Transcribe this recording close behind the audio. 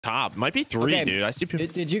Top. Might be 3, okay. dude. I see people.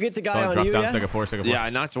 Did you get the guy on drop you? down, Yeah? second floor. Yeah, I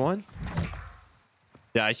knocked one.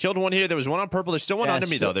 Yeah, I killed one here. There was one on purple. There's still one under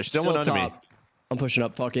me, though. There's still one under me. I'm pushing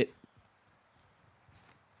up. Fuck it.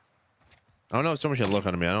 I don't know if someone should look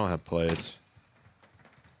under me. I don't have plates.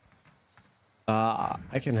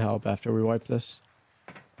 I can help after we wipe this.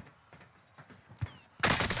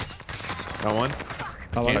 Got one.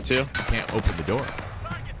 Got 2. Can't open the door.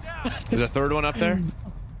 There's a third one up there.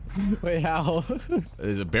 Wait, how?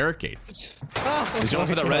 There's a barricade. Oh, He's going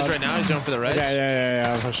for the res right now. He's going for the res.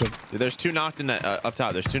 Yeah. I'm pushing. Dude, there's 2 knocked in that up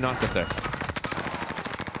top. There's 2 knocked up there.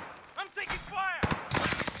 I'm taking fire.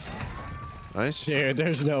 Nice. Dude,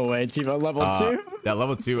 there's no way. Team on level 2. Yeah,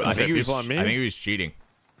 level 2. I Okay, think he was. people on me? I think he was cheating.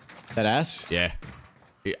 That ass. Yeah,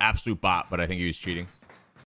 absolute bot. But I think he was cheating.